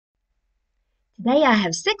Today I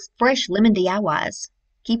have 6 fresh lemon DIYs.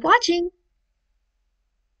 Keep watching.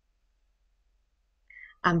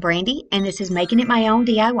 I'm Brandy, and this is Making It My Own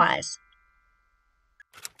DIYs.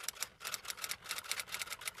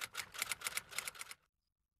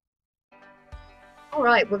 All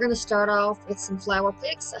right, we're going to start off with some flower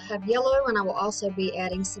picks. I have yellow, and I will also be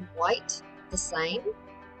adding some white, the same.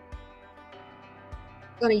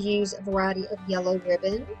 I'm going to use a variety of yellow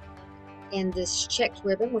ribbon and this checked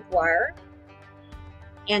ribbon with wire,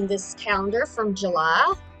 and this calendar from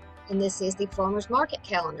July, and this is the Farmer's Market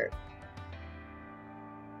calendar.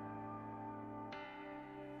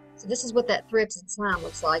 So this is what that Thrift sign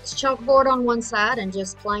looks like. It's chalkboard on one side and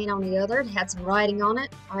just plain on the other. It had some writing on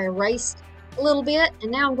it. I erased a little bit,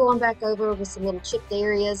 and now I'm going back over with some little chipped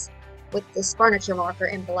areas with this furniture marker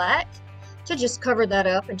in black to just cover that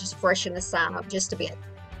up and just freshen the sign up just a bit.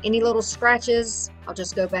 Any little scratches, I'll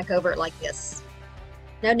just go back over it like this.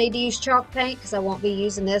 No need to use chalk paint because I won't be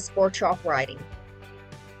using this for chalk writing.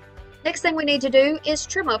 Next thing we need to do is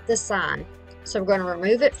trim up this sign. So we're going to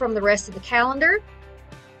remove it from the rest of the calendar.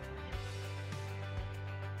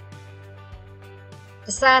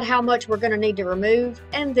 Decide how much we're going to need to remove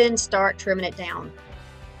and then start trimming it down.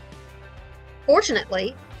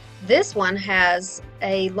 Fortunately, this one has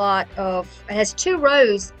it has 2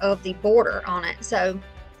 rows of the border on it, so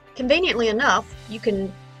conveniently enough you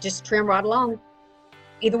can just trim right along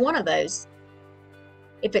either one of those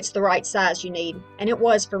if it's the right size you need, and it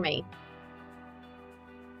was for me.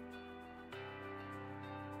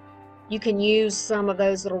 You can use some of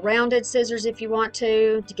those little rounded scissors if you want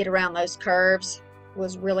to get around those curves.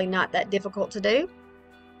 Was really not that difficult to do.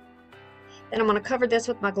 Then I'm going to cover this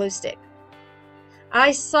with my glue stick.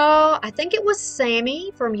 I think it was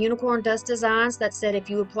Sammy from Unicorn Dust Designs that said if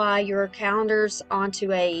you apply your calendars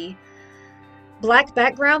onto a black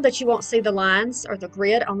background that you won't see the lines or the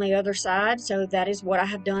grid on the other side. So that is what I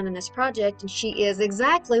have done in this project, and she is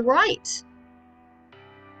exactly right.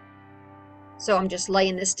 So I'm just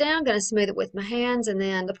laying this down, going to smooth it with my hands, and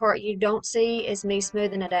then the part you don't see is me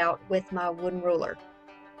smoothing it out with my wooden ruler.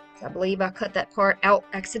 So I believe I cut that part out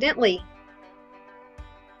accidentally.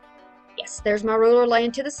 Yes, there's my ruler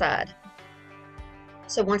laying to the side.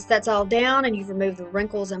 So once that's all down and you've removed the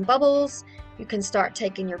wrinkles and bubbles, you can start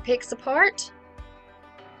taking your picks apart.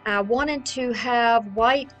 I wanted to have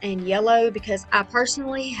white and yellow because I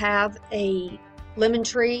personally have a lemon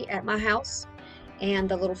tree at my house. And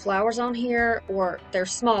the little flowers on here, or they're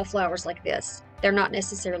small flowers like this. They're not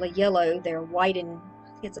necessarily yellow, they're white and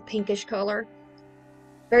it's a pinkish color.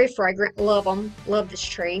 Very fragrant, love them, love this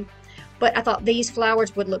tree. But I thought these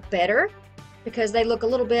flowers would look better because they look a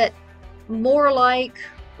little bit more like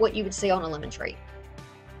what you would see on a lemon tree.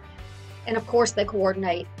 And of course they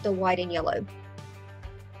coordinate the white and yellow.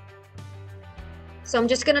 So I'm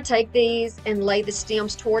just going to take these and lay the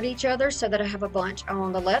stems toward each other so that I have a bunch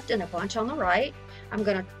on the left and a bunch on the right. I'm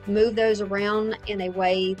going to move those around in a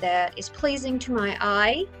way that is pleasing to my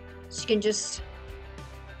eye. So you can just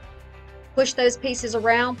push those pieces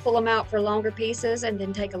around, pull them out for longer pieces, and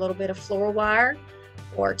then take a little bit of floral wire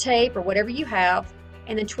or tape or whatever you have,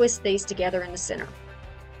 and then twist these together in the center.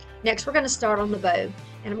 Next, we're going to start on the bow,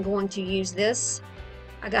 and I'm going to use this.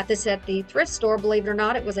 I got this at the thrift store, believe it or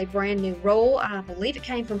not. It was a brand new roll. I believe it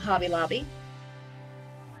came from Hobby Lobby.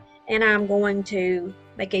 And I'm going to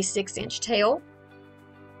make a 6-inch tail.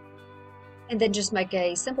 And then just make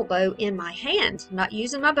a simple bow in my hand. I'm not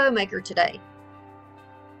using my bow maker today.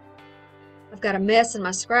 I've got a mess in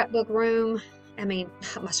my scrapbook room. My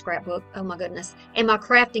scrapbook, oh my goodness. And my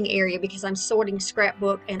crafting area because I'm sorting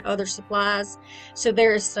scrapbook and other supplies. So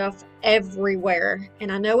there is stuff everywhere.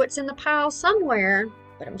 And I know it's in the pile somewhere,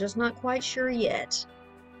 but I'm just not quite sure yet.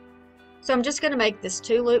 So I'm just going to make this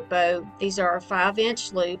 2-loop bow. These are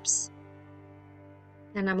 5-inch loops,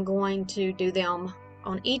 and I'm going to do them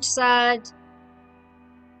on each side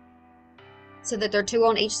so that they're 2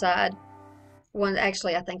 on each side. One,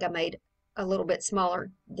 actually, I think I made a little bit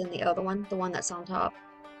smaller than the other one, the one that's on top.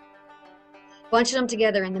 Bunching them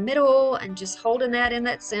together in the middle and just holding that in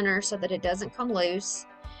that center so that it doesn't come loose,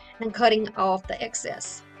 and cutting off the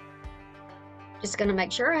excess. Just going to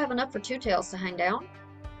make sure I have enough for 2 tails to hang down.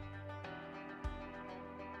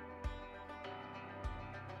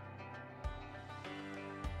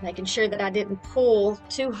 Making sure that I didn't pull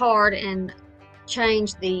too hard and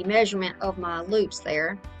change the measurement of my loops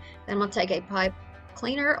there. Then I'm going to take a pipe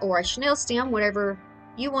cleaner or a chenille stem, whatever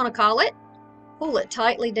you want to call it. Pull it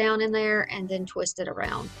tightly down in there and then twist it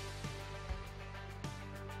around.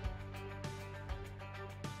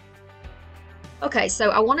 Okay, so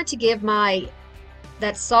I wanted to give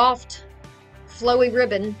that soft flowy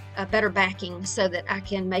ribbon, a better backing, so that I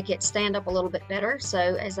can make it stand up a little bit better. So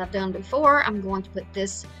as I've done before, I'm going to put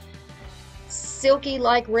this silky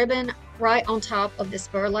like ribbon right on top of this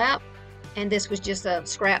burlap. And this was just a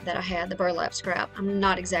scrap that I had, the burlap scrap. I'm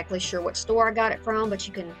not exactly sure what store I got it from, but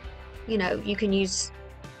you can, you can use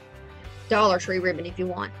Dollar Tree ribbon if you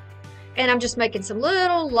want. And I'm just making some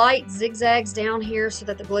little light zigzags down here so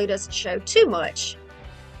that the glue doesn't show too much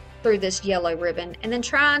through this yellow ribbon, and then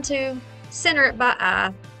trying to center it by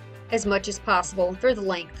eye as much as possible through the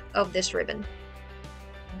length of this ribbon.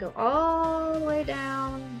 Go all the way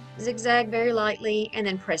down, zigzag very lightly, and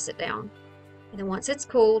then press it down. And then once it's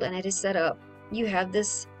cooled and it is set up, you have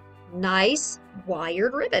this nice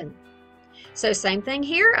wired ribbon. So same thing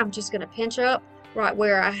here. I'm just going to pinch up right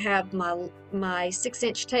where I have my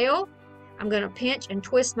 6-inch tail. I'm going to pinch and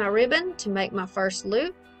twist my ribbon to make my first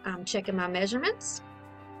loop. I'm checking my measurements.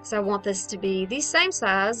 So I want this to be the same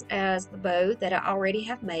size as the bow that I already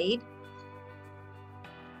have made.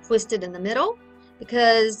 Twist it in the middle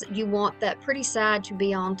because you want that pretty side to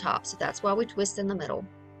be on top. So that's why we twist in the middle.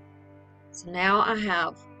 So now I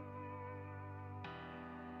have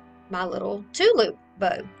my little 2-loop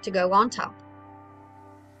bow to go on top.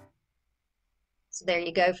 So there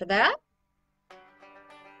you go for that.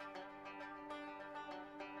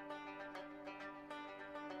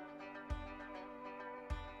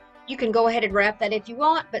 You can go ahead and wrap that if you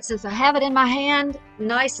want, but since I have it in my hand,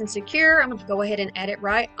 nice and secure, I'm going to go ahead and add it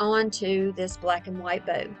right onto this black and white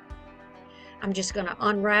bow. I'm just going to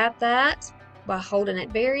unwrap that by holding it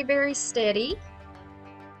very, very steady,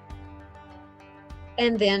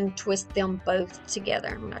 and then twist them both together.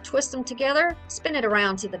 I'm going to twist them together, spin it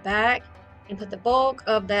around to the back, and put the bulk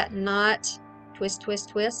of that knot, twist, twist,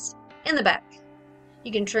 twist, in the back.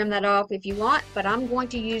 You can trim that off if you want, but I'm going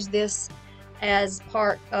to use this as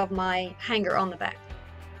part of my hanger on the back.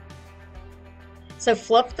 So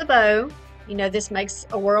fluff the bow. You know, this makes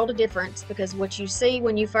a world of difference because what you see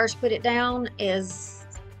when you first put it down is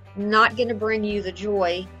not going to bring you the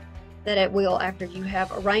joy that it will after you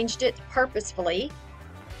have arranged it purposefully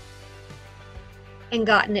and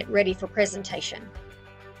gotten it ready for presentation.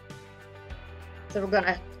 So we're going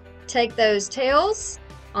to take those tails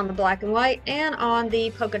on the black and white and on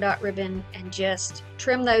the polka dot ribbon and just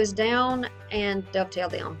trim those down and dovetail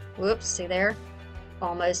them. Whoops, see there?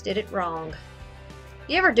 Almost did it wrong.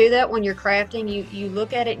 You ever do that when you're crafting? You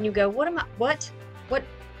look at it and you go, what am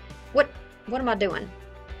I doing?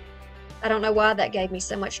 I don't know why that gave me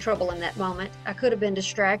so much trouble in that moment. I could have been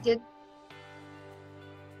distracted.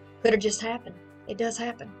 Could have just happened. It does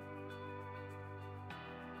happen.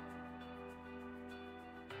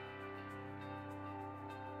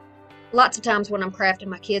 Lots of times when I'm crafting,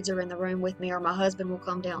 my kids are in the room with me or my husband will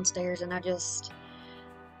come downstairs, and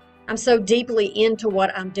I'm so deeply into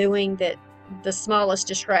what I'm doing that the smallest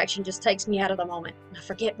distraction just takes me out of the moment. I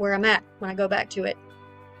forget where I'm at when I go back to it.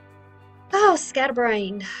 Oh,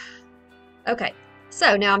 scatterbrained. Okay,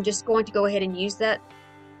 so now I'm just going to go ahead and use that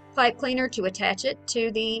pipe cleaner to attach it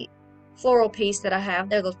to the floral piece that I have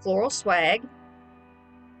there, the floral swag.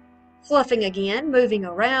 Fluffing again, moving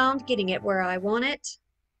around, getting it where I want it.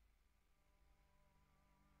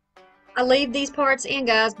 I leave these parts in,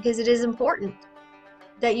 guys, because it is important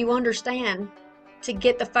that you understand to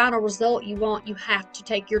get the final result you want, you have to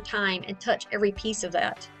take your time and touch every piece of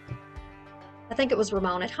that. I think it was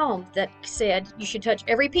Ramon at home that said you should touch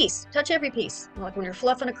every piece. Touch every piece. Like when you're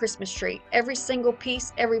fluffing a Christmas tree, every single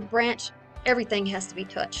piece, every branch, everything has to be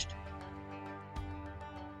touched.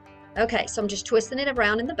 Okay, so I'm just twisting it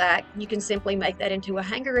around in the back. You can simply make that into a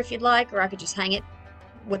hanger if you'd like, or I could just hang it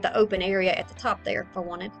with the open area at the top there if I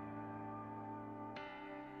wanted.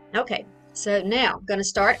 Okay, so now I'm going to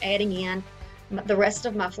start adding in the rest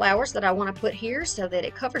of my flowers that I want to put here so that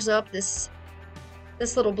it covers up this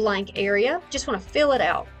little blank area. Just want to fill it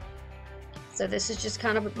out. So this is just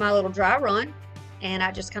kind of my little dry run, and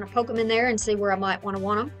I just kind of poke them in there and see where I might want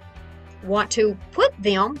them. Want to put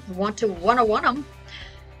them, want to them.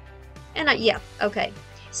 And yeah, okay.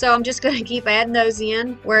 So I'm just going to keep adding those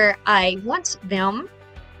in where I want them,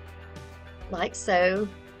 like so.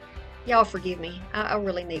 Y'all forgive me. I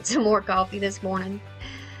really need some more coffee this morning.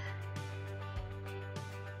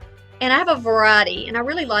 And I have a variety, and I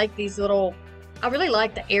really like these little, I really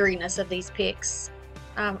like the airiness of these picks.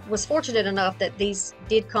 I was fortunate enough that these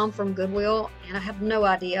did come from Goodwill, and I have no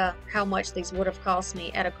idea how much these would have cost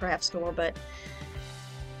me at a craft store, but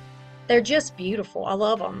they're just beautiful. I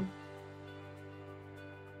love them.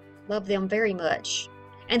 Love them very much.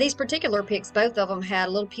 And these particular picks, both of them had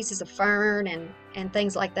little pieces of fern and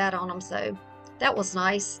things like that on them, so that was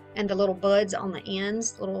nice. And the little buds on the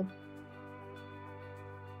ends, little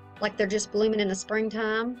like they're just blooming in the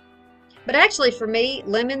springtime. But actually for me,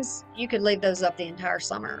 lemons, you could leave those up the entire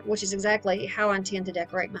summer, which is exactly how I intend to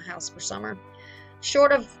decorate my house for summer.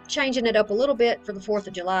 Short of changing it up a little bit for the 4th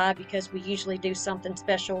of July, because we usually do something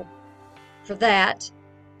special for that.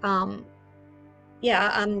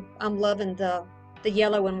 Yeah, I'm loving the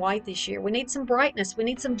yellow and white this year. We need some brightness. We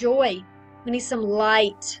need some joy. We need some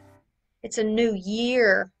light. It's a new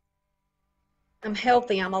year. I'm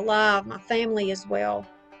healthy. I'm alive. My family is well.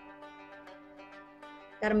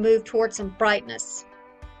 Got to move towards some brightness.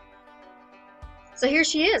 So here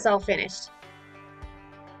she is, all finished.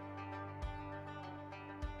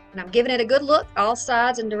 And I'm giving it a good look, all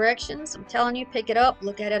sides and directions. I'm telling you, pick it up,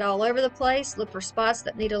 look at it all over the place, look for spots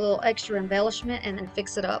that need a little extra embellishment, and then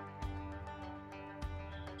fix it up.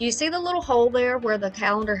 Do you see the little hole there where the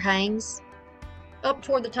calendar hangs? Up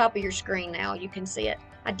toward the top of your screen now, you can see it.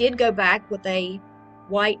 I did go back with a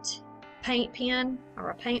white paint pen or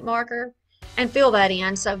a paint marker and fill that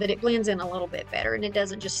in so that it blends in a little bit better and it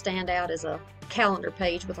doesn't just stand out as a calendar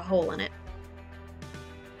page with a hole in it.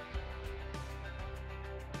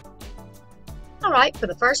 All right, for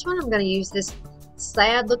the first one, I'm going to use this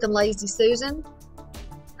sad looking Lazy Susan.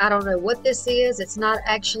 I don't know what this is. It's not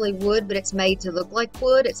actually wood, but it's made to look like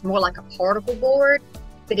wood. It's more like a particle board,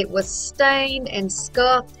 but it was stained and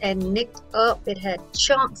scuffed and nicked up. It had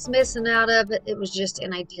chunks missing out of it. It was just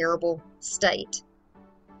in a terrible state.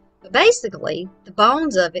 But basically, the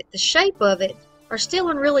bones of it, the shape of it, are still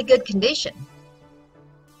in really good condition.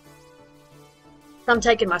 So I'm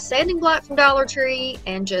taking my sanding block from Dollar Tree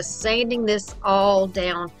and just sanding this all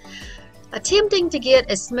down, attempting to get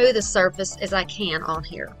as smooth a surface as I can on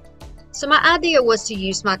here. So my idea was to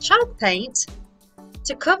use my chalk paint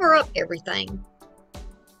to cover up everything.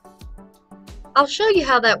 I'll show you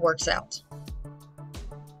how that works out.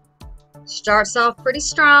 Starts off pretty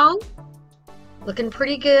strong, looking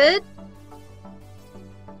pretty good.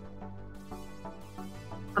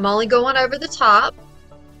 I'm only going over the top.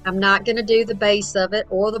 I'm not going to do the base of it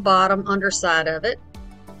or the bottom underside of it.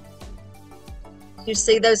 You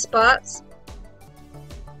see those spots?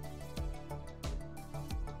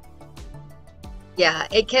 Yeah,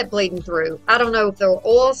 it kept bleeding through. I don't know if they were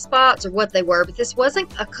oil spots or what they were, but this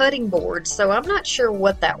wasn't a cutting board, so I'm not sure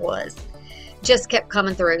what that was. Just kept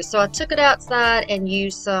coming through. So I took it outside and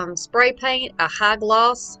used some spray paint, a high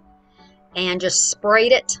gloss, and just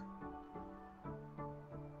sprayed it.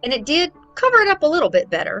 And it did cover it up a little bit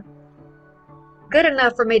better. Good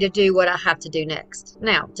enough for me to do what I have to do next.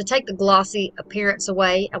 Now, to take the glossy appearance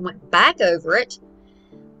away, I went back over it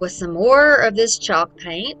with some more of this chalk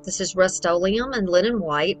paint. This is Rust-Oleum and Linen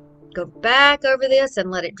White. Go back over this and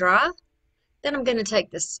let it dry. Then I'm going to take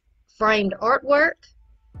this framed artwork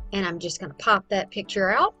and I'm just going to pop that picture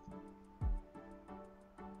out.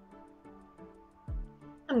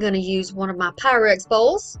 I'm going to use one of my Pyrex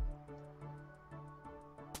bowls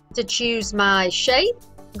to choose my shape.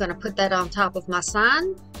 I'm going to put that on top of my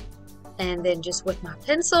sign, and then just with my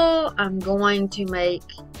pencil I'm going to make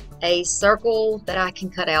a circle that I can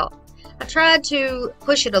cut out. I tried to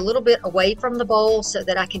push it a little bit away from the bowl so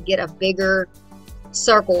that I could get a bigger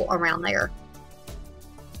circle around there.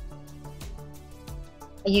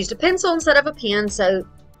 I used a pencil instead of a pen so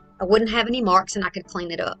I wouldn't have any marks and I could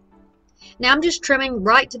clean it up. Now I'm just trimming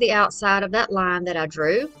right to the outside of that line that I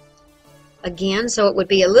drew. Again, so it would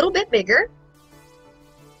be a little bit bigger.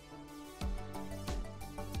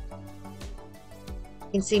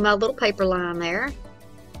 You can see my little paper line there.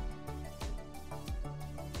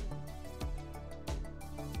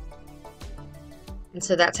 And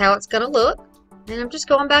so that's how it's going to look. And I'm just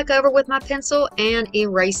going back over with my pencil and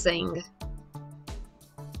erasing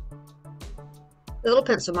the little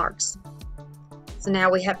pencil marks. So now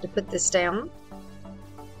we have to put this down.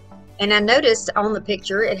 And I noticed on the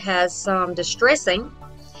picture it has some distressing.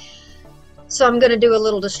 So I'm going to do a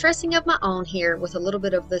little distressing of my own here with a little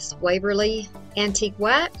bit of this Waverly Antique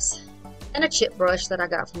Wax and a chip brush that I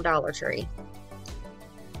got from Dollar Tree.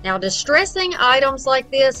 Now, distressing items like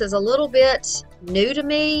this is a little bit new to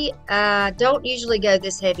me. I don't usually go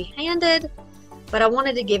this heavy-handed, but I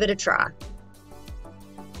wanted to give it a try.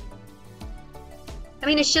 I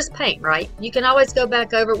mean, it's just paint, right? You can always go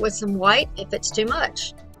back over it with some white if it's too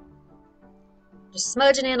much. Just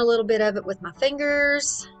smudging in a little bit of it with my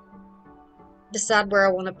fingers. Decide where I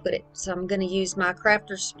want to put it. So I'm going to use my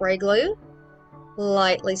Crafter's spray glue.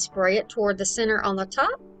 Lightly spray it toward the center on the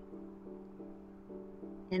top.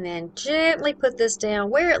 And then gently put this down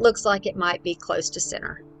where it looks like it might be close to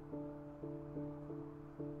center.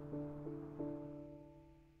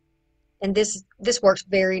 And this works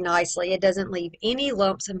very nicely. It doesn't leave any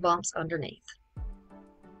lumps and bumps underneath.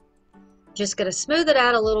 just going to smooth it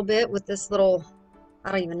out a little bit with this little,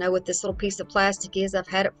 I don't even know what this little piece of plastic is. I've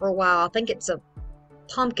had it for a while. I think it's a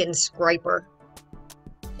pumpkin scraper.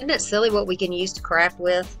 Isn't it silly what we can use to craft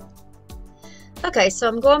with? Okay, so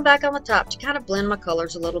I'm going back on the top to kind of blend my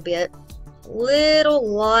colors a little bit. Little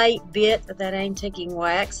light bit of that antiquing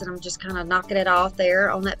wax, and I'm just kind of knocking it off there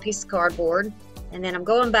on that piece of cardboard. And then I'm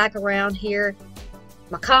going back around here.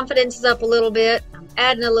 My confidence is up a little bit. I'm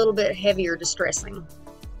adding a little bit heavier distressing.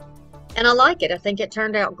 And I like it. I think it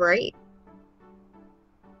turned out great.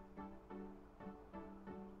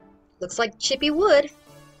 Looks like chippy wood.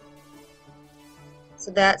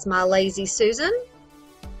 So that's my Lazy Susan.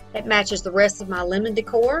 It matches the rest of my lemon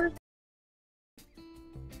decor.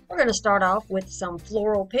 We're going to start off with some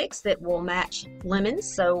floral picks that will match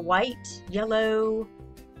lemons. So white, yellow,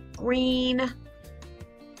 green.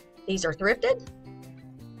 These are thrifted.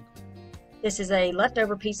 This is a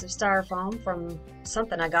leftover piece of styrofoam from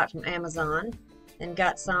something I got from Amazon. And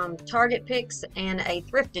got some Target picks and a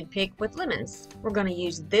thrifted pick with lemons. We're going to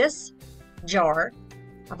use this jar.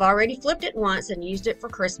 I've already flipped it once and used it for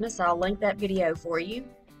Christmas. I'll link that video for you.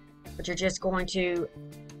 But you're just going to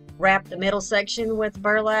wrap the middle section with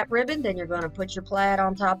burlap ribbon, then you're going to put your plaid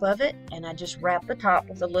on top of it, and I just wrap the top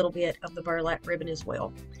with a little bit of the burlap ribbon as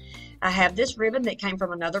well. I have this ribbon that came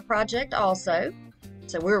from another project also,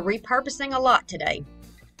 so we're repurposing a lot today.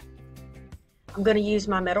 I'm going to use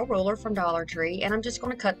my metal ruler from Dollar Tree, and I'm just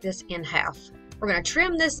going to cut this in half. We're going to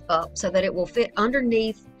trim this up so that it will fit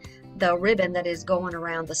underneath the ribbon that is going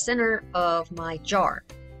around the center of my jar.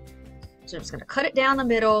 So I'm just going to cut it down the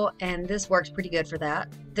middle, and this works pretty good for that.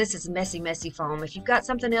 This is messy foam. If you've got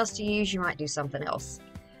something else to use, you might do something else.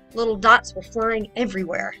 Little dots were flying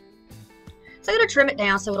everywhere. So I'm going to trim it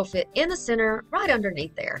down so it'll fit in the center right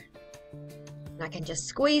underneath there. And I can just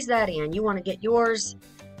squeeze that in. You want to get yours,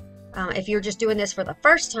 if you're just doing this for the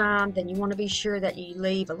first time, then you want to be sure that you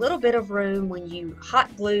leave a little bit of room when you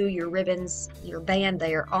hot glue your ribbons, your band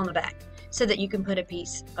there on the back, so that you can put a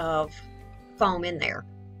piece of foam in there.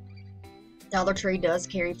 Dollar Tree does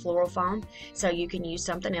carry floral foam, so you can use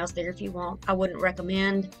something else there if you want. I wouldn't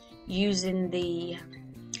recommend using the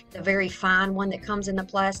very fine one that comes in the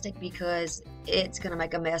plastic because it's going to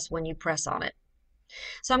make a mess when you press on it.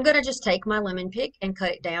 So I'm going to just take my lemon pick and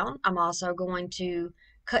cut it down. I'm also going to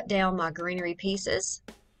cut down my greenery pieces.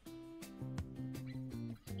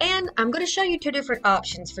 And I'm going to show you two different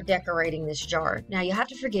options for decorating this jar. Now you have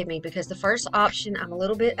to forgive me because the first option, I'm a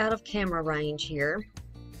little bit out of camera range here.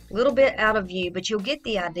 A little bit out of view, but you'll get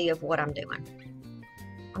the idea of what I'm doing.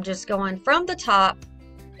 I'm just going from the top.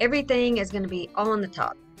 Everything is going to be on the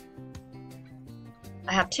top.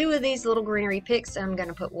 I have two of these little greenery picks, and I'm going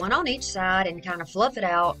to put one on each side and kind of fluff it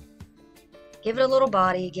out. Give it a little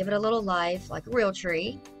body, give it a little life like a real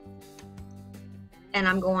tree. And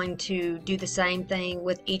I'm going to do the same thing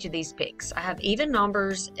with each of these picks. I have even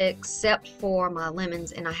numbers except for my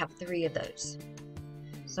lemons, and I have 3 of those.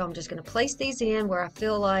 So I'm just going to place these in where I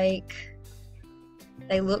feel like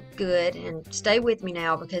they look good, and stay with me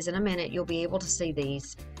now because in a minute you'll be able to see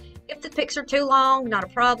these. If the picks are too long, not a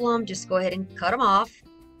problem, just go ahead and cut them off.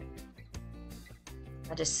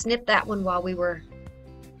 I just snipped that one while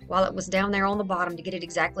it was down there on the bottom to get it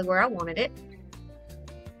exactly where I wanted it.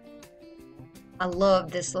 I love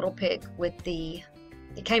this little pick with it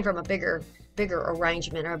came from a bigger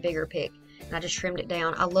arrangement or a bigger pick, and I just trimmed it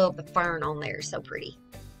down. I love the fern on there, so pretty.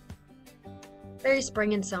 Very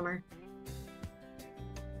spring and summer.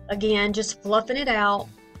 Again, just fluffing it out,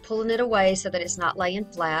 pulling it away so that it's not laying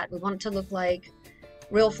flat. We want it to look like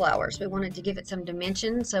real flowers. We want it to give it some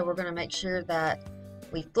dimension, so we're going to make sure that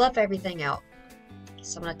we fluff everything out.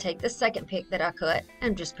 So I'm going to take the second pick that I cut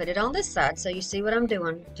and just put it on this side so you see what I'm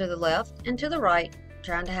doing to the left and to the right,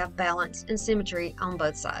 trying to have balance and symmetry on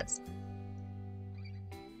both sides.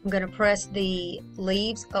 I'm going to press the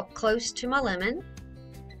leaves up close to my lemon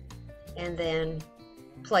and then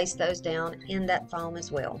place those down in that foam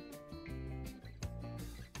as well.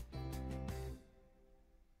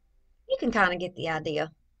 You can kind of get the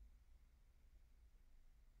idea.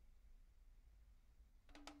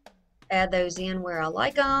 Add those in where I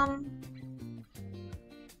like them.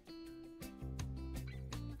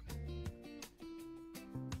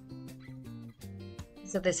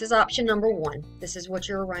 So this is option number 1. This is what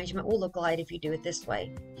your arrangement will look like if you do it this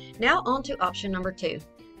way. Now on to option number 2.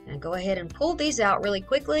 And go ahead and pull these out really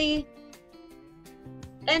quickly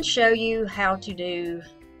and show you how to do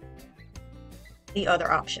the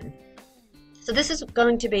other option. So this is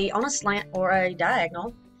going to be on a slant or a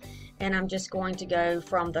diagonal, and I'm just going to go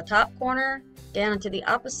from the top corner down to the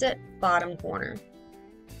opposite bottom corner.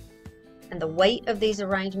 And the weight of these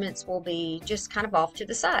arrangements will be just kind of off to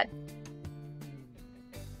the side.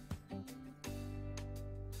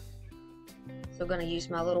 So I'm going to use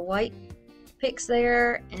my little white picks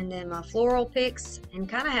there and then my floral picks and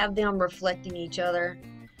kind of have them reflecting each other.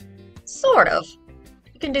 Sort of.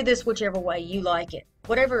 You can do this whichever way you like it.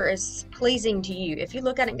 Whatever is pleasing to you. If you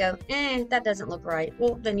look at it and go, that doesn't look right,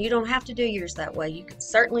 well, then you don't have to do yours that way. You can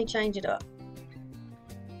certainly change it up.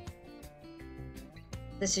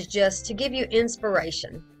 This is just to give you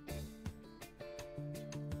inspiration.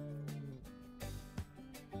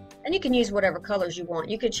 And you can use whatever colors you want.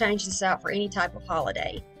 You could change this out for any type of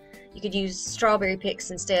holiday. You could use strawberry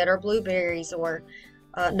picks instead, or blueberries, or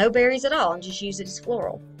no berries at all, and just use it as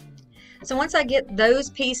floral. So once I get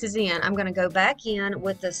those pieces in, I'm going to go back in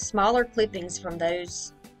with the smaller clippings from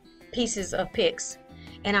those pieces of picks,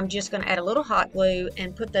 and I'm just going to add a little hot glue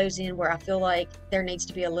and put those in where I feel like there needs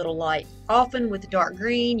to be a little light. Often with the dark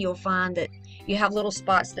green, you'll find that you have little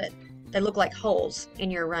spots that they look like holes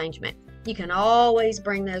in your arrangement. You can always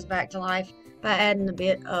bring those back to life by adding a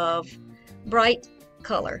bit of bright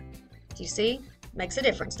color. Do you see? Makes a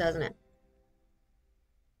difference, doesn't it?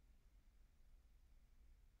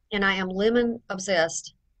 And I am lemon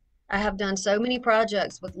obsessed. I have done so many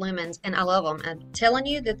projects with lemons and I love them. I'm telling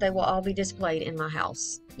you that they will all be displayed in my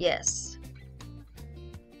house. Yes.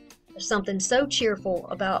 There's something so cheerful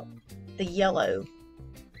about the yellow.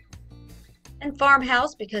 And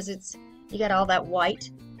farmhouse, because you got all that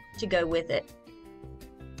white to go with it.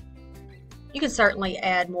 You can certainly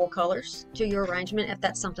add more colors to your arrangement if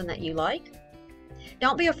that's something that you like.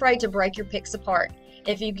 Don't be afraid to break your picks apart.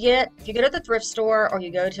 If you go to the thrift store or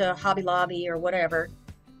you go to Hobby Lobby or whatever,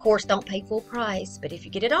 of course don't pay full price, but if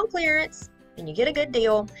you get it on clearance and you get a good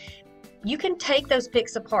deal, you can take those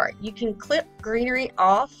picks apart. You can clip greenery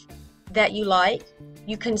off that you like.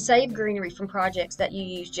 You can save greenery from projects that you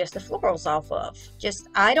use just the florals off of.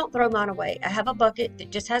 I don't throw mine away. I have a bucket that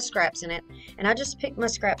just has scraps in it, and I just pick my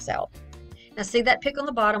scraps out. Now see, that pick on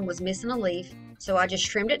the bottom was missing a leaf, so I just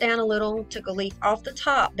trimmed it down a little, took a leaf off the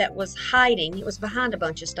top that was hiding, it was behind a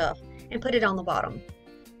bunch of stuff, and put it on the bottom.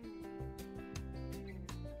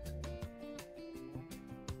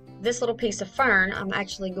 This little piece of fern, I'm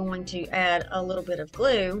actually going to add a little bit of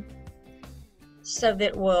glue so that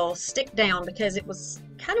it will stick down because it was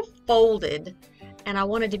kind of folded and I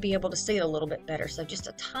wanted to be able to see it a little bit better. So just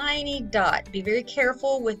a tiny dot. Be very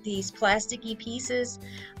careful with these plasticky pieces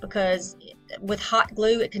because with hot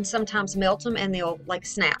glue it can sometimes melt them and they'll like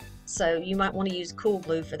snap. So you might want to use cool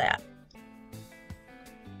glue for that.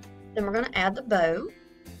 Then we're going to add the bow.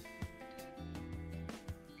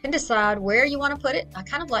 You can decide where you want to put it. I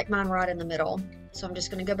kind of like mine right in the middle. So I'm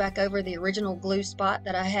just going to go back over the original glue spot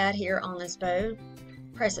that I had here on this bow.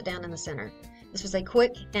 Press it down in the center. This was a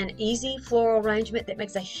quick and easy floral arrangement that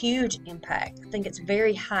makes a huge impact. I think it's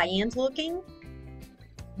very high-end looking,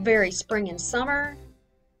 very spring and summer,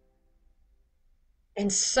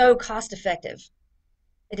 and so cost-effective.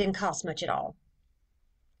 It didn't cost much at all.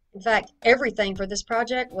 In fact, everything for this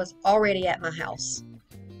project was already at my house.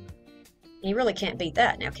 And you really can't beat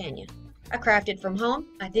that now, can you? I crafted from home.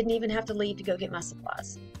 I didn't even have to leave to go get my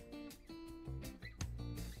supplies.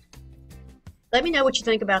 Let me know what you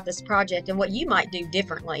think about this project and what you might do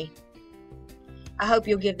differently. I hope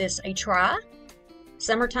you'll give this a try.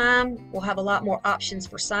 Summertime, we'll have a lot more options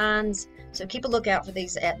for signs, so keep a lookout for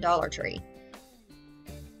these at Dollar Tree.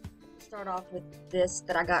 Start off with this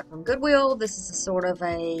that I got from Goodwill. This is a sort of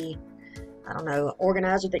a, I don't know,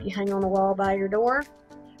 organizer that you hang on the wall by your door.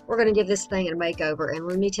 We're going to give this thing a makeover, and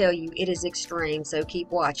let me tell you, it is extreme, so keep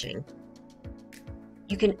watching.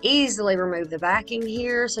 You can easily remove the backing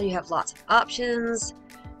here, so you have lots of options,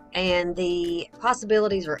 and the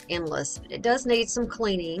possibilities are endless. It does need some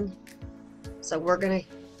cleaning, so we're going to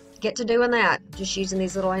get to doing that. Just using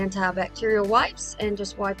these little antibacterial wipes and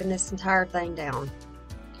just wiping this entire thing down.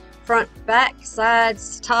 Front, back,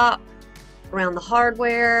 sides, top, around the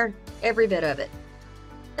hardware, every bit of it.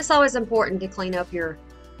 It's always important to clean up your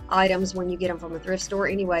items when you get them from a thrift store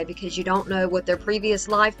anyway, because you don't know what their previous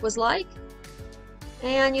life was like.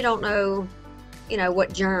 And you don't know,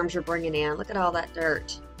 what germs you're bringing in. Look at all that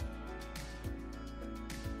dirt.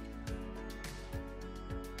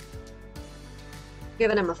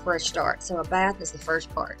 Giving them a fresh start. So a bath is the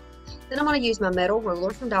first part. Then I'm going to use my metal ruler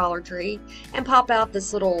from Dollar Tree and pop out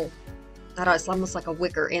this little, I don't know, it's almost like a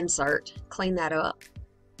wicker insert. Clean that up.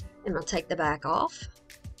 And I'll take the back off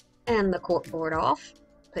and the cork board off.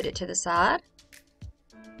 Put it to the side.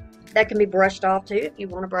 That can be brushed off too if you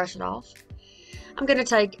want to brush it off. I'm going to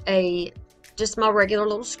take just my regular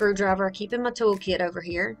little screwdriver I keep in my toolkit over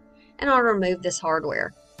here, and I'll remove this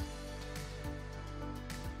hardware.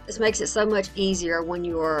 This makes it so much easier when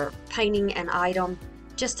you are painting an item.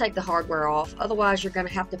 Just take the hardware off. Otherwise, you're going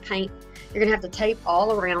to have to paint. You're going to have to tape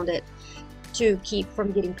all around it. to keep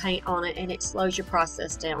from getting paint on it, and it slows your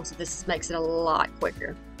process down. So this makes it a lot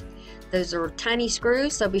quicker. Those are tiny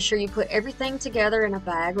screws, so be sure you put everything together in a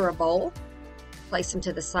bag or a bowl. Place them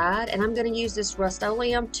to the side, and I'm going to use this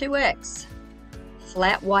Rust-Oleum 2X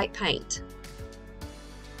flat white paint.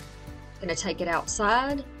 I'm going to take it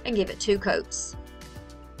outside and give it 2 coats.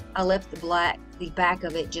 I left the back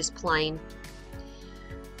of it just plain.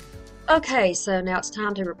 Okay, so now it's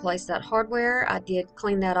time to replace that hardware. I did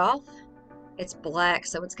clean that off. It's black,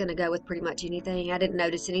 so it's going to go with pretty much anything. I didn't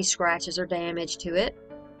notice any scratches or damage to it.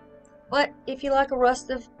 But if you like a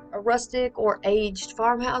rustic or aged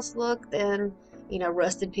farmhouse look, then you know,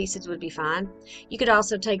 rusted pieces would be fine. You could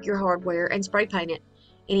also take your hardware and spray paint it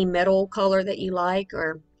any metal color that you like,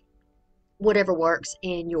 or whatever works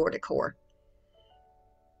in your decor.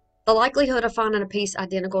 The likelihood of finding a piece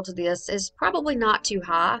identical to this is probably not too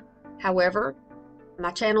high. However,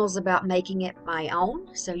 my channel is about making it my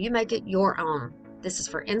own, so you make it your own. This is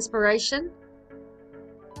for inspiration,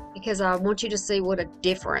 because I want you to see what a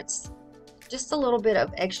difference just a little bit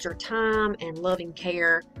of extra time and loving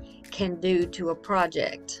care can do to a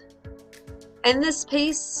project. And this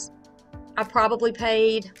piece, I probably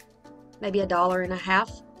paid maybe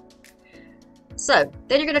 $1.50. So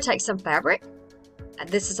then you're going to take some fabric.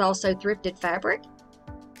 This is also thrifted fabric.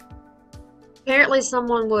 Apparently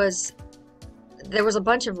there was a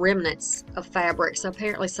bunch of remnants of fabric, so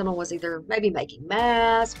apparently someone was either maybe making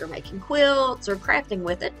masks or making quilts or crafting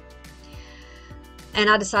with it. And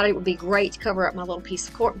I decided it would be great to cover up my little piece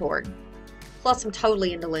of corkboard. Plus, I'm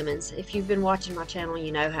totally into lemons. If you've been watching my channel,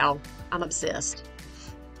 you know how I'm obsessed.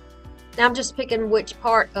 Now I'm just picking which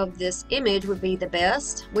part of this image would be the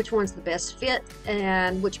best, which one's the best fit,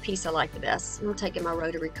 and which piece I like the best. I'm taking my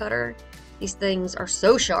rotary cutter. These things are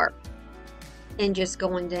so sharp. And just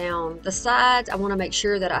going down the sides, I want to make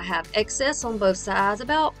sure that I have excess on both sides,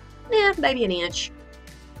 about maybe an inch,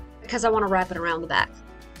 because I want to wrap it around the back.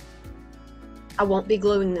 I won't be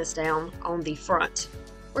gluing this down on the front.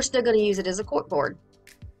 We're still going to use it as a corkboard.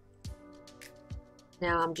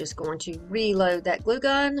 Now I'm just going to reload that glue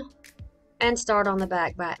gun and start on the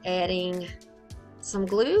back by adding some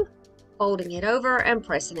glue, folding it over and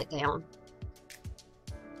pressing it down.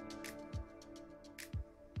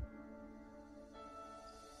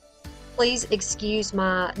 Please excuse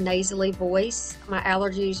my nasally voice. My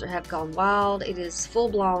allergies have gone wild. It is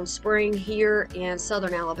full-blown spring here in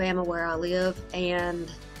southern Alabama where I live,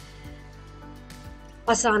 and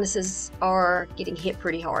my sinuses are getting hit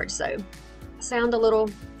pretty hard, so I sound a little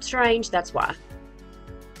strange, that's why.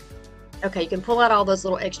 Okay, you can pull out all those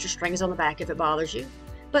little extra strings on the back if it bothers you,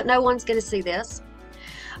 but no one's going to see this.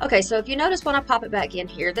 Okay, so if you notice when I pop it back in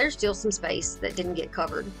here, there's still some space that didn't get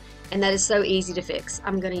covered. And that is so easy to fix.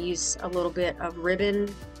 I'm going to use a little bit of ribbon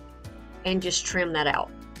and just trim that out.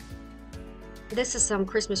 This is some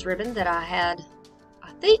Christmas ribbon that I had,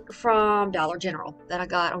 I think from Dollar General, that I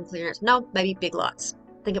got on clearance. No, maybe Big Lots.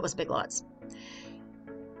 I think it was Big Lots.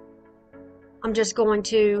 I'm just going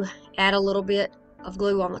to add a little bit of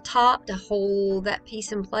glue on the top to hold that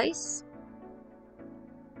piece in place.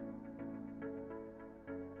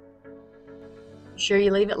 Be sure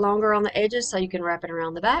you leave it longer on the edges so you can wrap it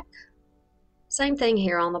around the back. Same thing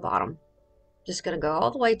here on the bottom. Just going to go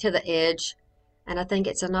all the way to the edge, and I think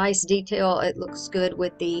it's a nice detail. It looks good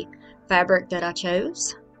with the fabric that I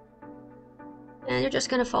chose. And you're just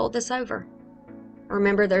going to fold this over.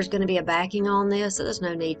 Remember, there's going to be a backing on this, so there's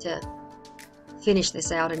no need to finish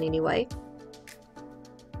this out in any way.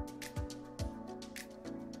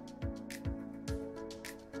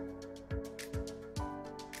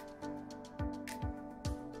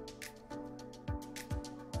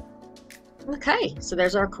 Okay, so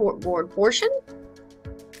there's our corkboard portion.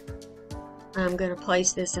 I'm going to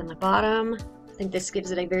place this in the bottom. I think this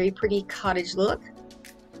gives it a very pretty cottage look.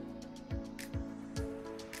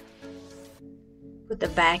 Put the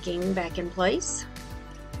backing back in place.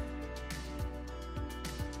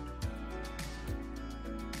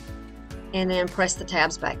 And then press the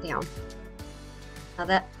tabs back down. Now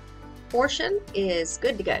that portion is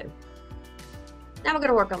good to go. Now we're going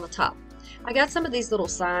to work on the top. I got some of these little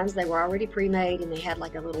signs. They were already pre-made and they had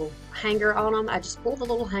like a little hanger on them. I just pulled the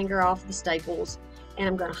little hanger off the staples and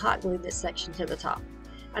I'm going to hot glue this section to the top.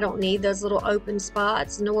 I don't need those little open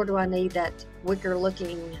spots, nor do I need that wicker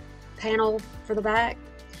looking panel for the back.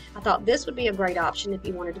 I thought this would be a great option if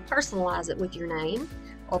you wanted to personalize it with your name,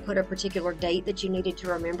 or put a particular date that you needed to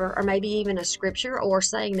remember, or maybe even a scripture or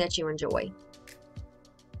saying that you enjoy.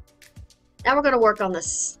 Now we're going to work on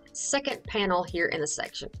this second panel here in this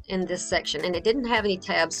section, and it didn't have any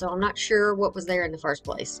tabs, so I'm not sure what was there in the first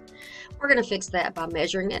place. We're going to fix that by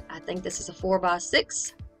measuring it. I think this is a 4 by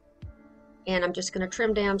 6. And I'm just going to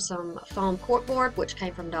trim down some foam corkboard, which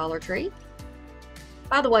came from Dollar Tree.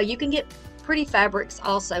 By the way, you can get pretty fabrics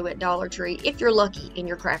also at Dollar Tree if you're lucky in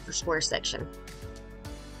your Crafter Square section.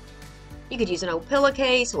 You could use an old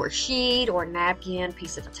pillowcase or a sheet or a napkin,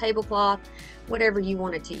 piece of a tablecloth, whatever you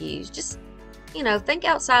wanted to use. Just, you know, think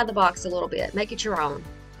outside the box a little bit, make it your own.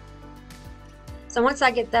 So once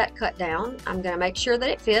I get that cut down, I'm going to make sure that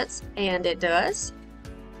it fits, and it does.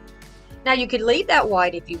 Now you could leave that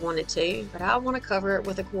white if you wanted to, but I want to cover it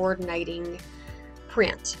with a coordinating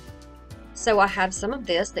print. So I have some of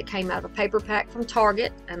this that came out of a paper pack from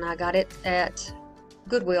Target, and I got it at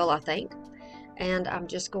Goodwill, I think. And I'm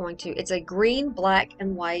just going to, it's a green, black,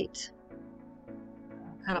 and white,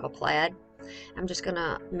 kind of a plaid. I'm just going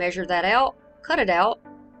to measure that out, cut it out,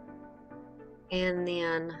 and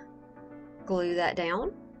then glue that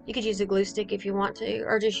down. You could use a glue stick if you want to,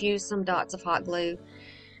 or just use some dots of hot glue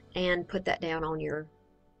and put that down on your,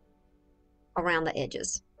 around the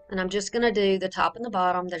edges. And I'm just going to do the top and the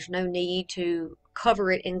bottom. There's no need to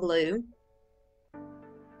cover it in glue.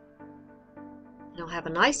 And I'll have a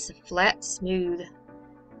nice, flat, smooth,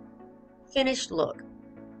 finished look.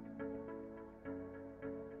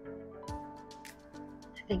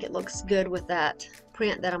 I think it looks good with that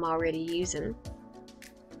print that I'm already using.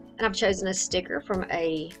 And I've chosen a sticker from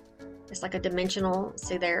it's like a dimensional,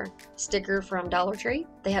 see there, sticker from Dollar Tree.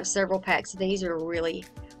 They have several packs of these. They're really,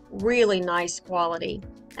 really nice quality.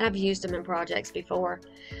 And I've used them in projects before.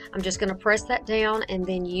 I'm just going to press that down, and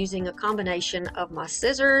then using a combination of my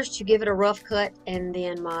scissors to give it a rough cut, and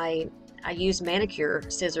then I use manicure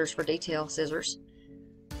scissors for detail scissors.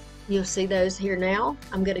 You'll see those here now.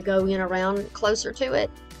 I'm going to go in around closer to it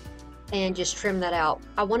and just trim that out.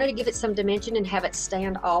 I wanted to give it some dimension and have it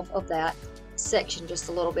stand off of that section just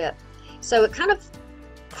a little bit. So it kind of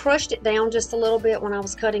crushed it down just a little bit when I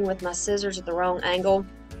was cutting with my scissors at the wrong angle.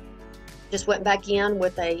 Just went back in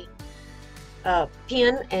with a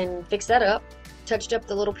pin and fixed that up. Touched up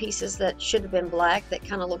the little pieces that should have been black that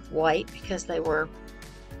kind of looked white because they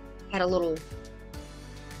had a little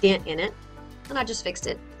dent in it. And I just fixed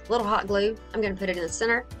it. A little hot glue. I'm going to put it in the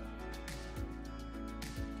center.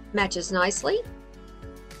 Matches nicely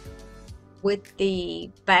with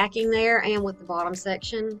the backing there and with the bottom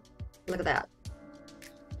section. Look at that.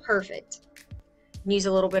 Perfect. Use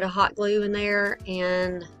a little bit of hot glue in there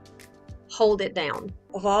and hold it down.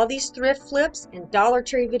 Of all these thrift flips and Dollar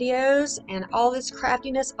Tree videos and all this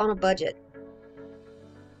craftiness on a budget.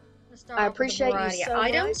 I appreciate you so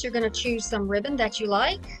much. You're going to choose some ribbon that you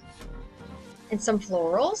like and some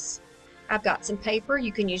florals. I've got some paper.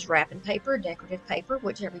 You can use wrapping paper, decorative paper,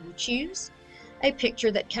 whichever you choose. A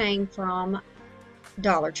picture that came from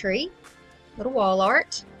Dollar Tree. Little wall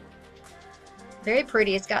art. Very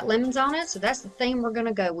pretty. It's got lemons on it, so that's the theme we're going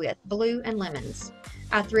to go with. Blue and lemons.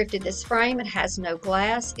 I thrifted this frame. It has no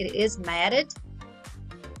glass. It is matted.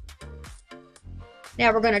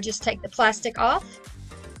 Now we're going to just take the plastic off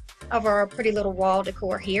of our pretty little wall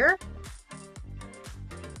decor here.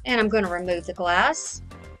 And I'm going to remove the glass.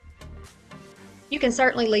 You can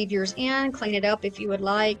certainly leave yours in, clean it up if you would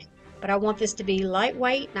like, but I want this to be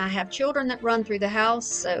lightweight, and I have children that run through the house,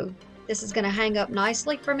 so this is going to hang up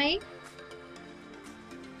nicely for me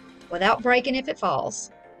without breaking if it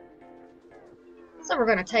falls. So we're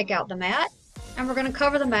going to take out the mat, and we're going to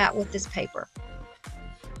cover the mat with this paper.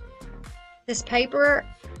 This paper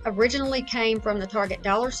originally came from the Target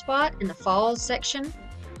Dollar Spot in the fall section,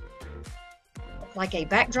 like a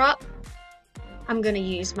backdrop. I'm going to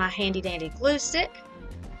use my handy dandy glue stick,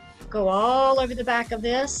 go all over the back of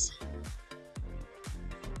this.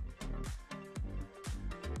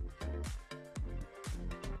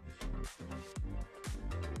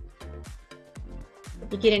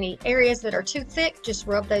 If you get any areas that are too thick, just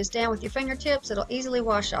rub those down with your fingertips. It'll easily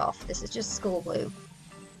wash off. This is just school glue.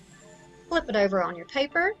 Flip it over on your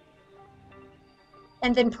paper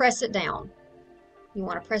and then press it down. You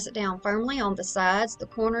want to press it down firmly on the sides, the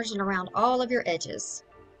corners, and around all of your edges.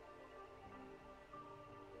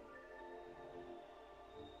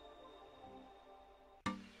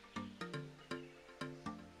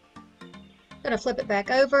 Going to flip it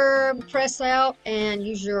back over, press out, and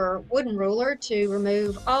use your wooden ruler to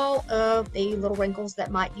remove all of the little wrinkles that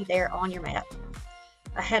might be there on your mat.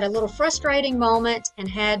 I had a little frustrating moment and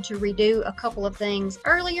had to redo a couple of things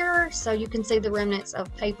earlier, so you can see the remnants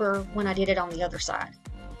of paper when I did it on the other side.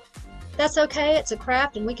 That's okay, it's a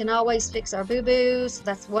craft and we can always fix our boo-boos.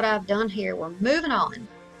 That's what I've done here. We're moving on.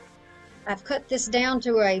 I've cut this down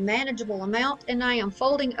to a manageable amount, and I am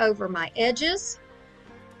folding over my edges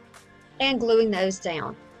and gluing those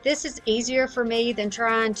down. This is easier for me than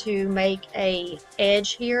trying to make a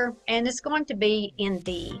edge here, and it's going to be in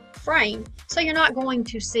the frame, so you're not going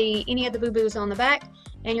to see any of the boo-boos on the back,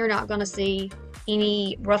 and you're not going to see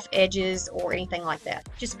any rough edges or anything like that.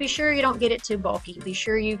 Just be sure you don't get it too bulky. Be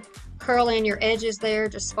sure you curl in your edges there.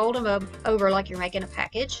 Just fold them up over like you're making a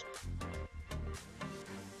package.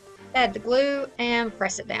 Add the glue and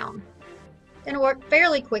press it down. Gonna work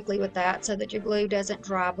fairly quickly with that so that your glue doesn't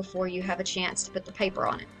dry before you have a chance to put the paper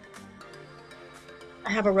on it.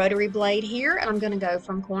 I have a rotary blade here, and I'm gonna go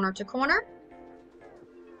from corner to corner,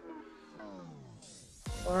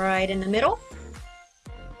 right in the middle,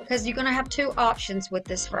 because you're gonna have two options with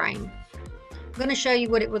this frame. I'm gonna show you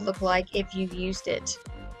what it would look like if you used it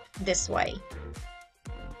this way.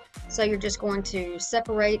 So you're just going to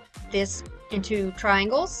separate this into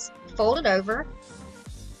triangles, fold it over,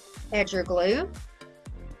 add your glue,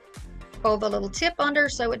 fold the little tip under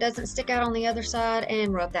so it doesn't stick out on the other side,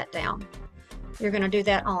 and rub that down. You're going to do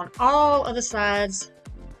that on all of the sides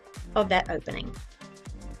of that opening.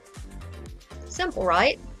 Simple,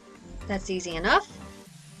 right? That's easy enough.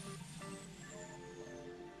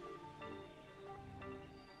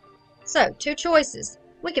 So, two choices.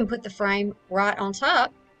 We can put the frame right on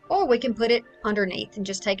top, or we can put it underneath and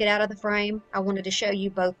just take it out of the frame. I wanted to show you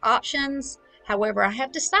both options. However, I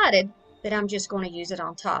have decided that I'm just going to use it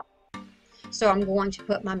on top. So I'm going to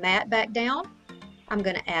put my mat back down. I'm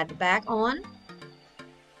going to add the back on.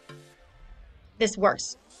 This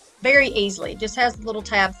works very easily. It just has the little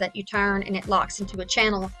tabs that you turn and it locks into a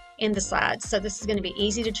channel in the sides. So this is going to be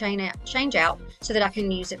easy to change out so that I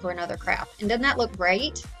can use it for another craft. And doesn't that look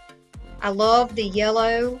great? I love the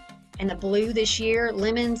yellow and the blue this year.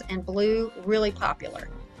 Lemons and blue, really popular.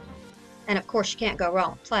 And of course you can't go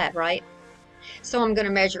wrong with plaid, right? So I'm going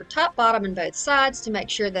to measure top, bottom, and both sides to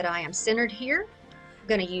make sure that I am centered here. I'm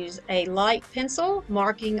going to use a light pencil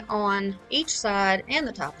marking on each side and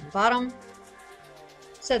the top and the bottom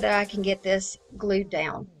so that I can get this glued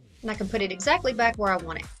down. And I can put it exactly back where I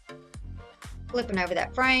want it. Flipping over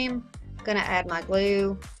that frame, I'm going to add my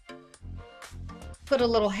glue, put a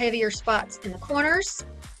little heavier spots in the corners,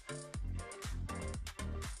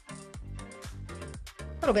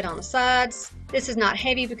 a little bit on the sides. This is not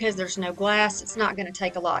heavy because there's no glass. It's not going to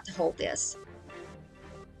take a lot to hold this.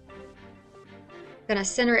 I'm going to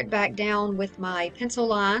center it back down with my pencil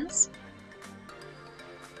lines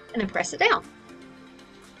and then press it down.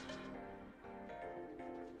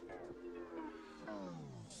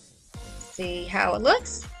 See how it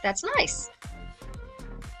looks? That's nice.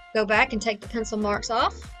 Go back and take the pencil marks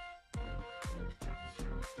off.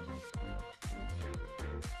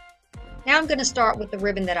 Now I'm going to start with the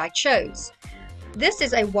ribbon that I chose. This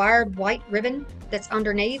is a wired white ribbon that's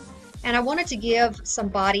underneath, and I wanted to give some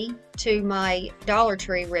body to my Dollar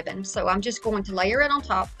Tree ribbon, so I'm just going to layer it on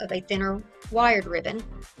top of a thinner wired ribbon.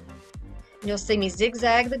 And you'll see me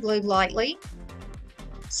zigzag the glue lightly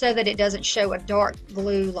so that it doesn't show a dark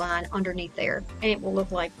glue line underneath there, and it will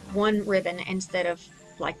look like one ribbon instead of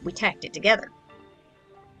like we tacked it together.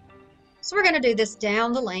 So we're going to do this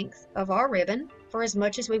down the length of our ribbon for as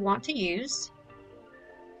much as we want to use,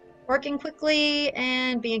 working quickly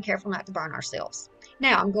and being careful not to burn ourselves.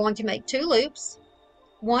 Now I'm going to make two loops.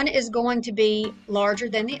 One is going to be larger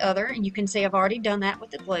than the other, and you can see I've already done that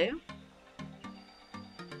with the glue.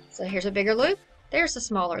 So here's a bigger loop, there's a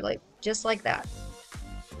smaller loop, just like that.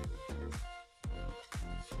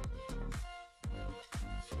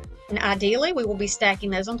 And ideally we will be stacking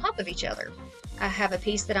those on top of each other. I have a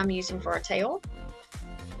piece that I'm using for a tail.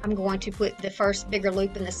 I'm going to put the first bigger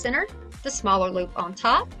loop in the center, the smaller loop on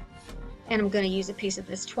top, and I'm going to use a piece of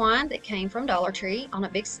this twine that came from Dollar Tree on a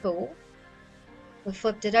big spool. We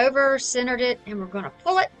flipped it over, centered it, and we're going to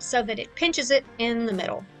pull it so that it pinches it in the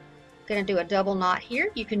middle. I'm going to do a double knot here.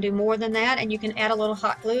 You can do more than that, and you can add a little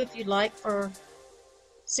hot glue if you'd like for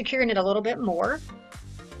securing it a little bit more.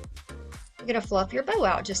 You're going to fluff your bow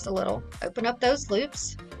out just a little. Open up those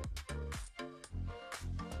loops,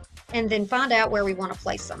 and then find out where we want to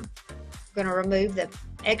place them. We're going to remove the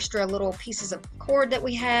extra little pieces of cord that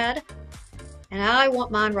we had, and I want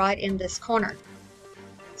mine right in this corner.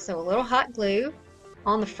 So a little hot glue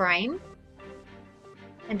on the frame,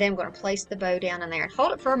 and then I'm going to place the bow down in there and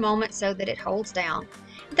hold it for a moment so that it holds down.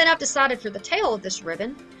 And then I've decided for the tail of this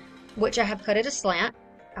ribbon, which I have cut it aslant,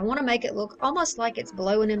 I want to make it look almost like it's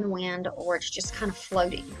blowing in the wind, or it's just kind of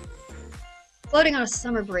floating on a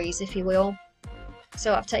summer breeze, if you will.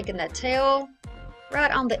 So I've taken the tail right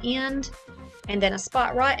on the end, and then a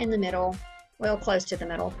spot right in the middle, well, close to the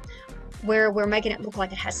middle, where we're making it look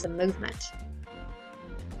like it has some movement.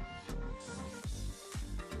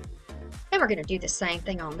 And we're going to do the same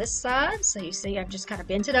thing on this side. So you see I've just kind of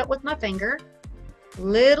bent it up with my finger.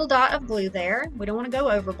 Little dot of glue there. We don't want to go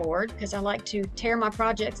overboard because I like to tear my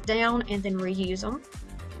projects down and then reuse them.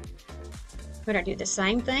 We're going to do the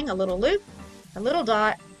same thing, a little loop, a little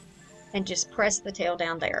dot, and just press the tail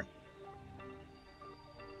down there.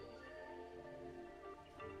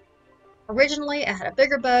 Originally, I had a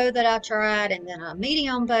bigger bow that I tried and then a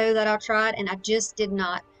medium bow that I tried, and I just did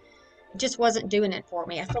not, it just wasn't doing it for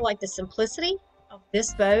me. I feel like the simplicity of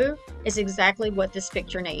this bow is exactly what this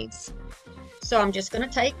picture needs. So I'm just going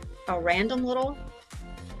to take a random little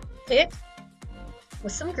pick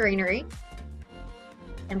with some greenery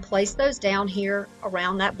and place those down here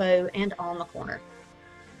around that bow and on the corner.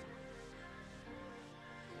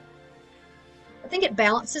 I think it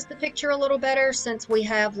balances the picture a little better since we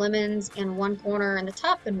have lemons in one corner in the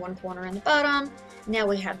top and one corner in the bottom. Now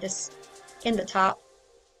we have this in the top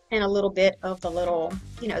and a little bit of the little,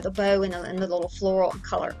 you know, the bow and the little floral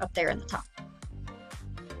color up there in the top.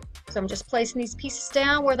 So I'm just placing these pieces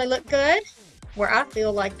down where they look good, where I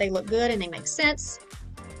feel like they look good and they make sense.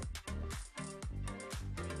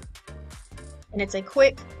 And it's a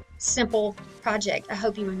quick, simple project. I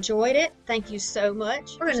hope you enjoyed it. Thank you so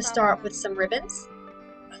much. We're going to start with some ribbons,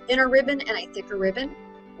 a thinner ribbon and a thicker ribbon.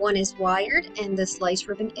 One is wired and this lace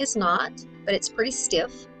ribbon is not, but it's pretty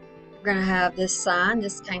stiff. We're going to have this sign.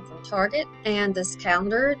 This came from Target, and this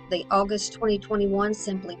calendar, the August 2021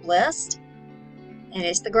 Simply Blessed. And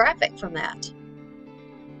it's the graphic from that.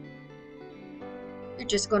 You're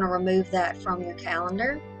just going to remove that from your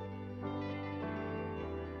calendar.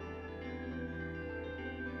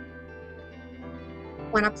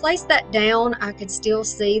 When I placed that down, I could still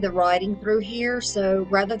see the writing through here, so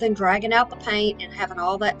rather than dragging out the paint and having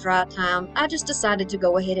all that dry time, I just decided to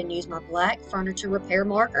go ahead and use my black furniture repair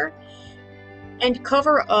marker and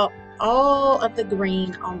cover up all of the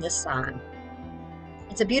green on this sign.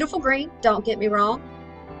 It's a beautiful green, don't get me wrong,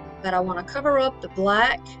 but I want to cover up the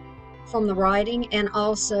black from the writing, and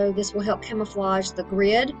also this will help camouflage the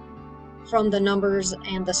grid from the numbers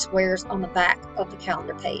and the squares on the back of the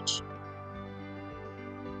calendar page.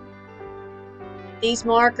 These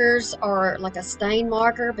markers are like a stain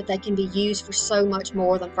marker, but they can be used for so much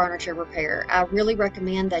more than furniture repair. I really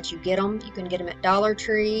recommend that you get them. You can get them at Dollar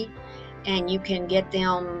Tree, and you can get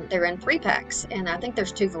them, they're in 3-packs, and I think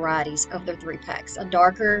there's 2 varieties of their 3-packs, a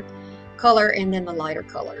darker color and then the lighter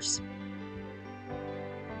colors.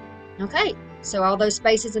 Okay, so all those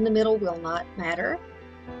spaces in the middle will not matter.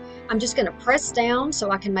 I'm just going to press down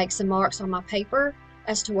so I can make some marks on my paper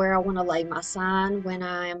as to where I want to lay my sign when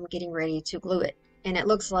I'm getting ready to glue it. And it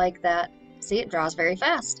looks like that, see, it dries very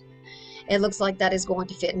fast. It looks like that is going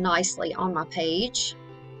to fit nicely on my page.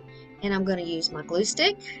 And I'm going to use my glue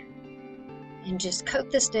stick and just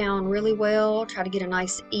coat this down really well. Try to get a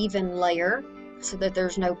nice even layer so that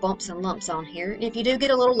there's no bumps and lumps on here. And if you do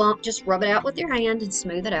get a little lump, just rub it out with your hand and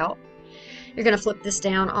smooth it out. You're going to flip this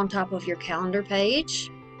down on top of your calendar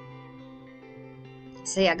page.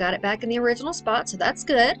 See, I got it back in the original spot, so that's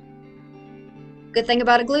good. Good thing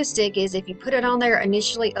about a glue stick is if you put it on there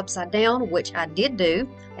initially upside down, which I did do,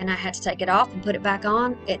 and I had to take it off and put it back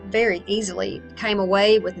on, it very easily came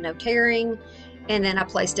away with no tearing, and then I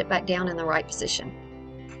placed it back down in the right position.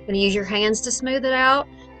 You're going to use your hands to smooth it out.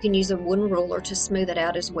 You can use a wooden ruler to smooth it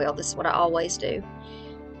out as well. This is what I always do.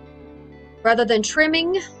 Rather than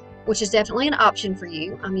trimming, which is definitely an option for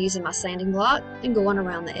you, I'm using my sanding block and going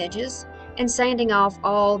around the edges and sanding off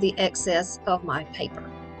all the excess of my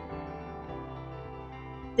paper.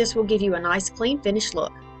 This will give you a nice clean finished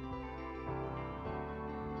look.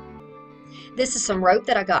 This is some rope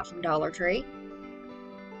that I got from Dollar Tree.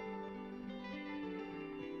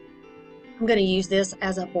 I'm going to use this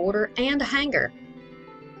as a border and a hanger.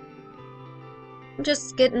 I'm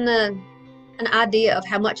just getting an idea of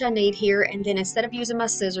how much I need here, and then instead of using my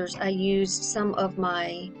scissors, I used some of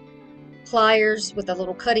my pliers with a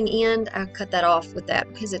little cutting end. I cut that off with that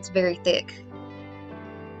because it's very thick.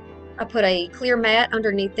 I put a clear mat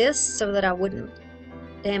underneath this so that I wouldn't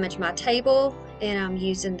damage my table, and I'm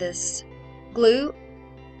using this glue.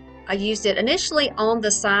 I used it initially on the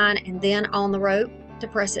sign and then on the rope to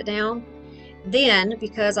press it down. Then,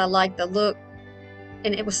 because I like the look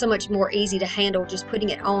and it was so much more easy to handle just putting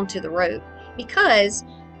it onto the rope, because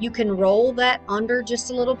you can roll that under just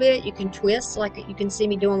a little bit, you can twist like you can see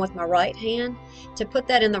me doing with my right hand to put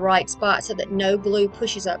that in the right spot so that no glue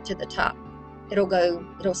pushes up to the top.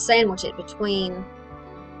 It'll sandwich it between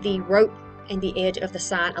the rope and the edge of the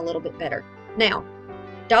sign a little bit better. Now,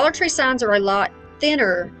 Dollar Tree signs are a lot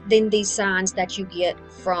thinner than these signs that you get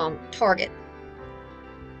from Target.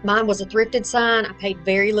 Mine was a thrifted sign. I paid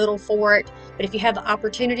very little for it, but if you have the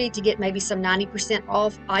opportunity to get maybe some 90%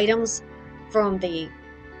 off items from the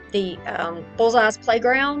Bullseye's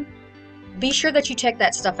Playground, be sure that you check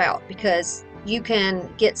that stuff out because you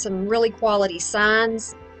can get some really quality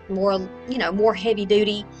signs, more, more heavy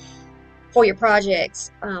duty for your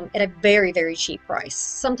projects at a very, very cheap price.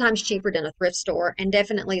 Sometimes cheaper than a thrift store, and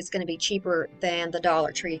definitely it's going to be cheaper than the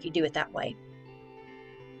Dollar Tree if you do it that way.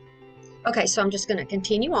 Okay, so I'm just going to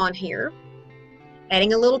continue on here,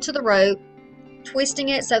 adding a little to the rope, twisting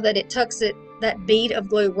it so that it tucks that bead of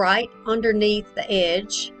glue right underneath the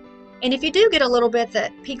edge. And if you do get a little bit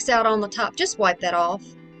that peeks out on the top, just wipe that off.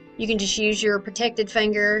 You can just use your protected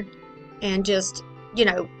finger and just,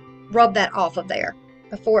 rub that off of there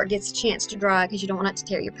before it gets a chance to dry because you don't want it to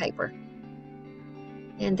tear your paper.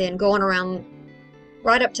 And then going around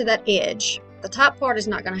right up to that edge. The top part is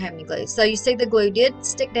not going to have any glue. So you see the glue did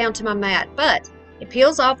stick down to my mat, but it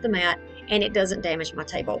peels off the mat and it doesn't damage my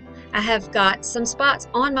table. I have got some spots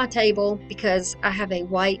on my table because I have a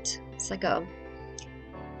white, it's like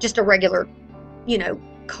just a regular,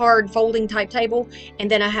 card folding type table, and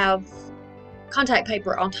then I have contact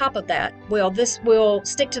paper on top of that. Well, this will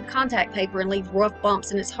stick to the contact paper and leave rough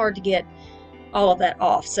bumps, and it's hard to get all of that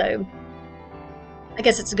off. So I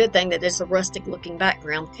guess it's a good thing that it's a rustic looking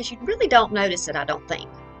background because you really don't notice it, I don't think.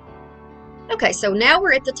 Okay, so now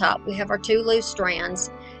we're at the top. We have our 2 loose strands.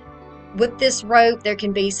 With this rope, there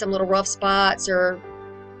can be some little rough spots or,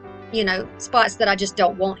 spots that I just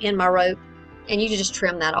don't want in my rope, and you can just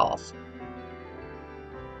trim that off.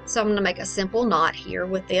 So I'm going to make a simple knot here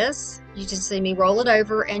with this. You can see me roll it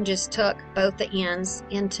over and just tuck both the ends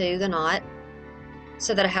into the knot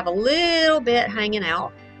so that I have a little bit hanging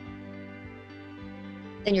out.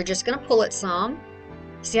 Then you're just going to pull it some.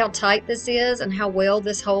 See how tight this is and how well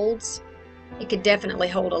this holds? It could definitely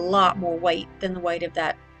hold a lot more weight than the weight of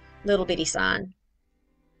that little bitty sign.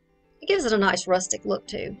 It gives it a nice rustic look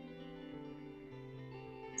too.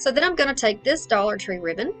 So then I'm going to take this Dollar Tree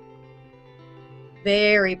ribbon.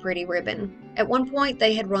 Very pretty ribbon. At one point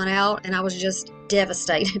they had run out and I was just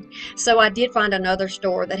devastated. So I did find another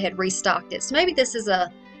store that had restocked it. So maybe this is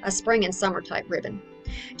a spring and summer type ribbon.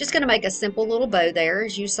 Just going to make a simple little bow there,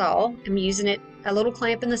 as you saw. I'm using a little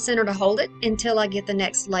clamp in the center to hold it until I get the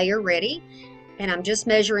next layer ready. And I'm just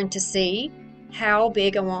measuring to see how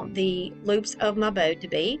big I want the loops of my bow to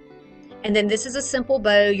be. And then this is a simple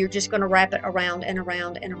bow. You're just going to wrap it around and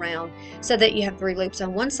around and around so that you have 3 loops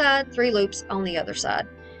on one side, 3 loops on the other side.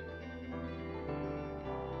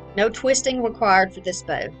 No twisting required for this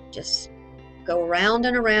bow. Just go around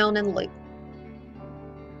and around and loop.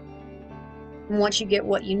 And once you get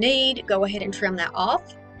what you need, go ahead and trim that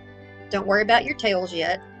off. Don't worry about your tails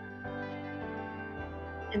yet.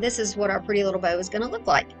 And this is what our pretty little bow is going to look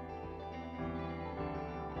like.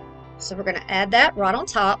 So we're going to add that right on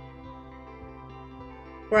top.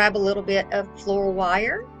 Grab a little bit of floral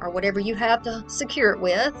wire or whatever you have to secure it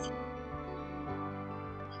with.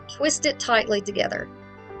 Twist it tightly together.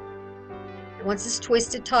 And once it's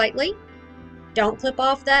twisted tightly, don't clip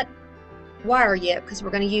off that wire yet because we're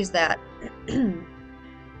going to use that.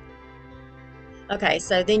 Okay,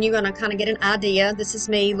 so then you're going to kind of get an idea. This is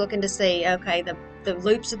me looking to see, okay, the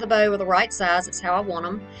loops of the bow are the right size. It's how I want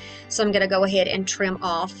them. So I'm going to go ahead and trim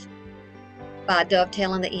off by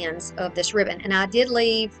dovetailing the ends of this ribbon. And I did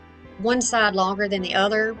leave one side longer than the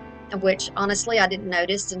other, which honestly I didn't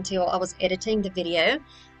notice until I was editing the video.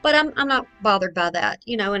 But I'm not bothered by that.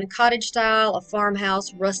 In a cottage style, a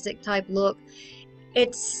farmhouse, rustic type look,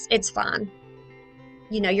 it's fine.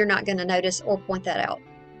 You're not going to notice or point that out.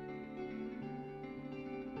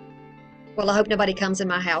 Well, I hope nobody comes in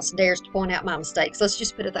my house and dares to point out my mistakes. Let's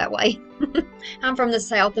just put it that way. I'm from the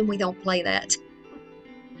South and we don't play that.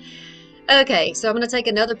 Okay, so I'm going to take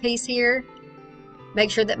another piece here. Make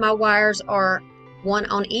sure that my wires are one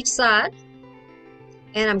on each side.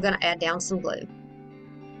 And I'm going to add down some glue.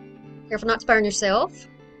 Careful not to burn yourself.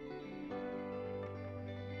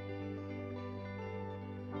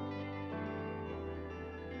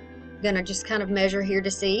 I'm going to just kind of measure here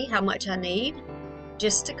to see how much I need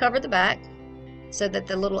just to cover the back so that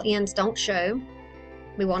the little ends don't show.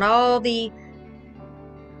 We want all the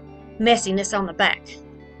messiness on the back.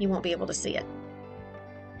 You won't be able to see it.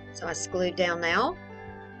 So it's glued down now.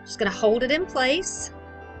 Just going to hold it in place.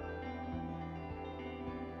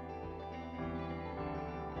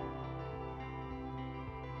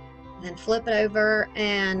 Then flip it over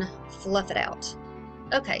and fluff it out.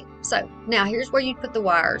 Okay, so now here's where you put the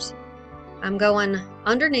wires. I'm going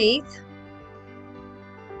underneath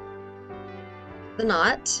the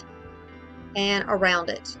knot and around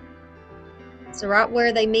it. So right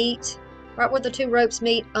where they meet, Right where the two ropes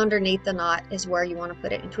meet, underneath the knot is where you want to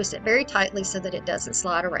put it, and twist it very tightly so that it doesn't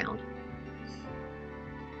slide around.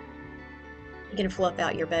 You're going to fluff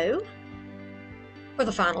out your bow for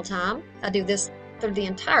the final time. I do this through the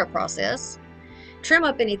entire process. Trim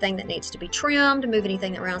up anything that needs to be trimmed, move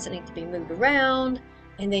anything around that needs to be moved around,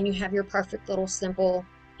 and then you have your perfect little simple,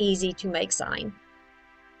 easy to make sign.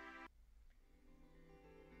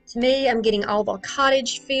 To me, I'm getting all the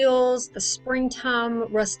cottage feels, the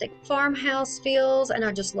springtime rustic farmhouse feels, and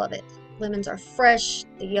I just love it. Lemons are fresh,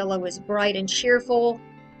 the yellow is bright and cheerful,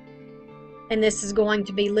 and this is going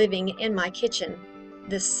to be living in my kitchen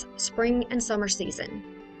this spring and summer season.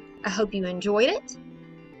 I hope you enjoyed it.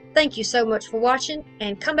 Thank you so much for watching,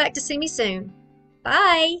 and come back to see me soon.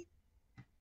 Bye!